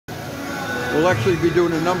We'll actually be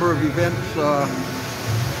doing a number of events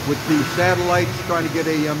with the satellites, trying to get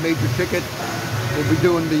a major ticket. We'll be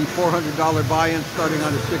doing the $400 buy-in starting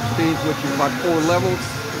on the 16th, which is about 4 levels.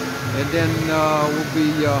 And then we'll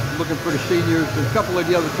be looking for the seniors and a couple of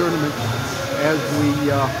the other tournaments as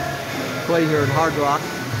we play here at Hard Rock,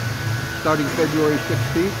 starting February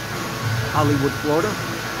 16th, Hollywood, Florida.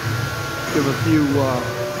 Give a few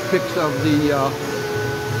pics of the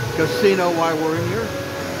casino while we're in here.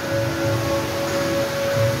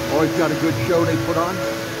 Always got a good show they put on.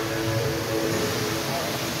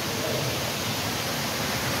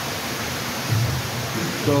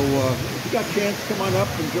 So if you got a chance, come on up,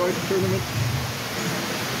 enjoy the tournament,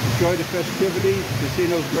 enjoy the festivities. The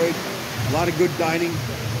casino's great, a lot of good dining.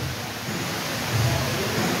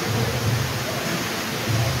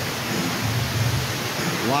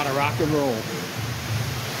 A lot of rock and roll.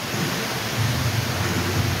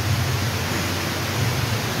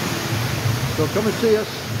 So come and see us.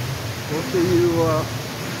 We'll see you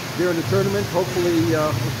during the tournament. Hopefully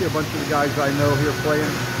we'll see a bunch of the guys I know here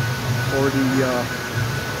playing for the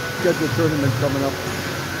scheduled tournament coming up.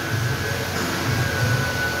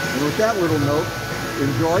 And with that little note,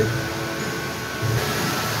 enjoy.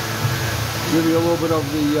 Give you a little bit of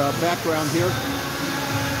the background here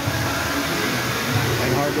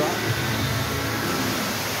at Hard Rock.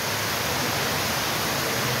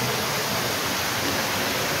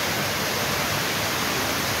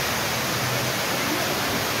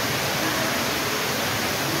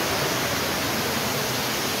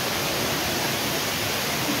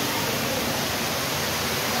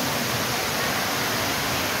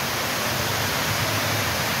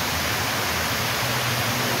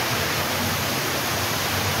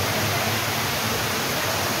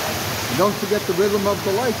 Don't forget the rhythm of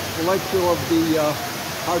the lights. The light show of the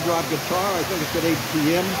Hard Rock guitar. I think it's at 8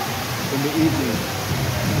 p.m. in the evening.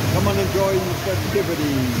 Come on, enjoy the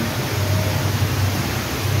festivities.